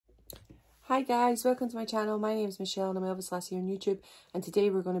Hi guys, welcome to my channel. My name is Michelle and I'm Elvis Lassie on YouTube, and today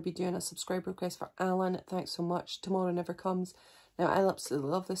we're going to be doing a subscriber request for Alan. Thanks so much. Tomorrow Never Comes. Now I absolutely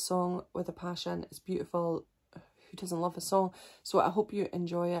love this song with a passion. It's beautiful. Who doesn't love a song? So I hope you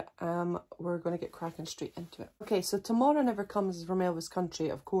enjoy it. We're going to get cracking straight into it. Okay, so Tomorrow Never Comes is from Elvis Country,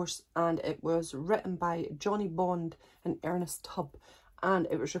 of course, and it was written by Johnny Bond and Ernest Tubb, and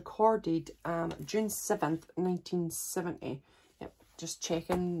it was recorded June 7th, 1970. Just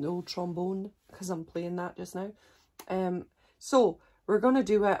checking the old trombone because I'm playing that just now. So we're going to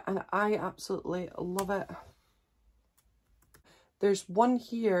do it, and I absolutely love it. There's one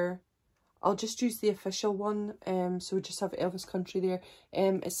here. I'll just use the official one. So we just have Elvis Country there.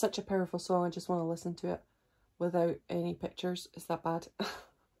 It's such a powerful song. I just want to listen to it without any pictures. Is that bad?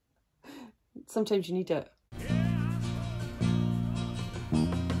 Sometimes you need it.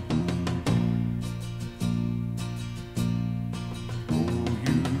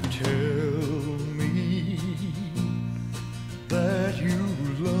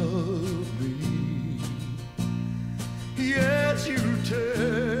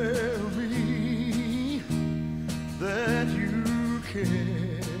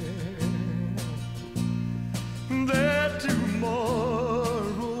 That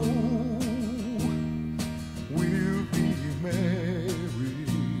tomorrow we'll be married,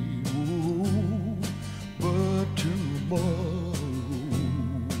 oh, but tomorrow's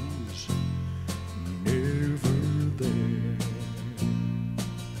never there.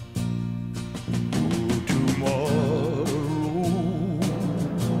 Oh, tomorrow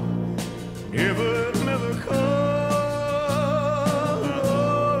never comes.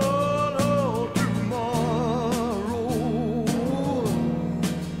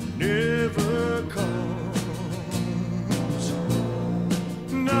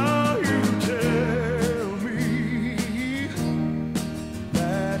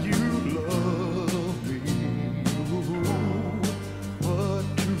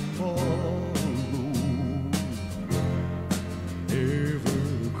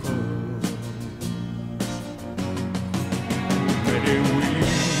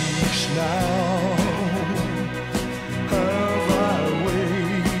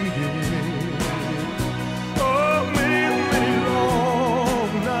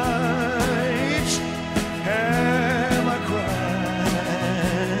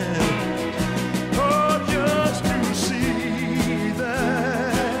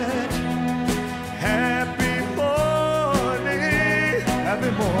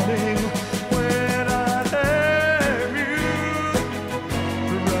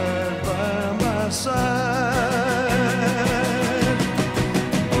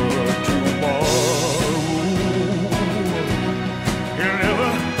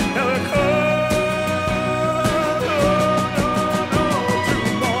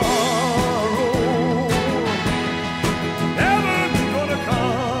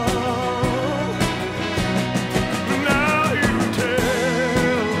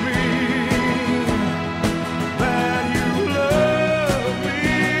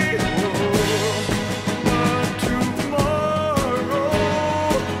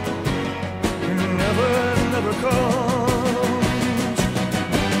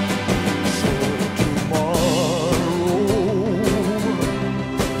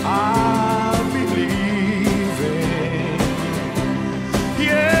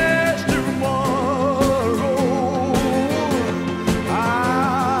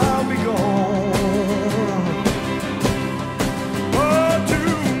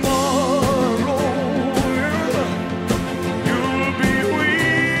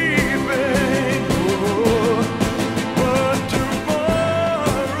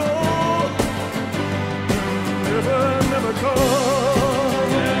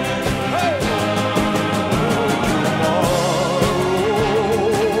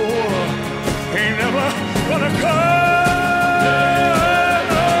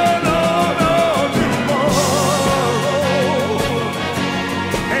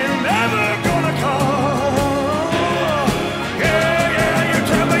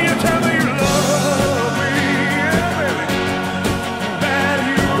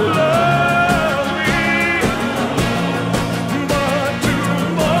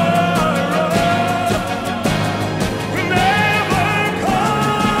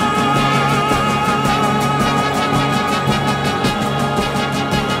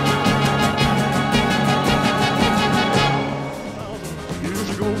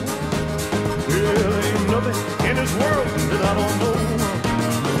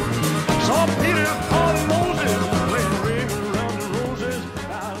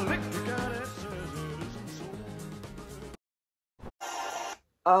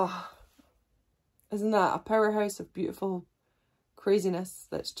 Isn't that a powerhouse of beautiful craziness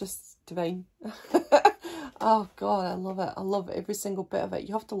that's just divine? Oh God, I love it. I love every single bit of it.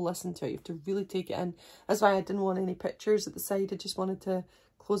 You have to listen to it. You have to really take it in. That's why I didn't want any pictures at the side. I just wanted to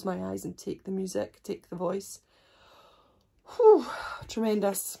close my eyes and take the music, take the voice. Whew,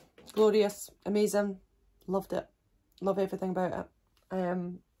 tremendous, glorious, amazing. Loved it. Love everything about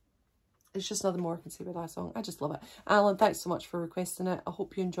it. It's just nothing more I can say about that song. I just love it. Alan, thanks so much for requesting it. I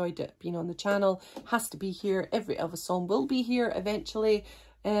hope you enjoyed it being on the channel. Has to be here. Every Elvis song will be here eventually.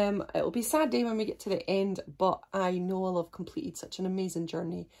 It'll be a sad day when we get to the end, but I know I'll have completed such an amazing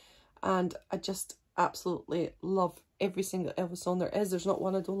journey, and I just absolutely love every single Elvis song there is. There's not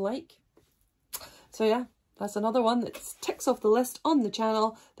one I don't like. So yeah, that's another one that ticks off the list on the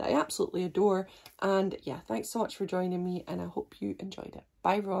channel that I absolutely adore. And yeah, thanks so much for joining me, and I hope you enjoyed it.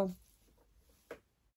 Bye everyone.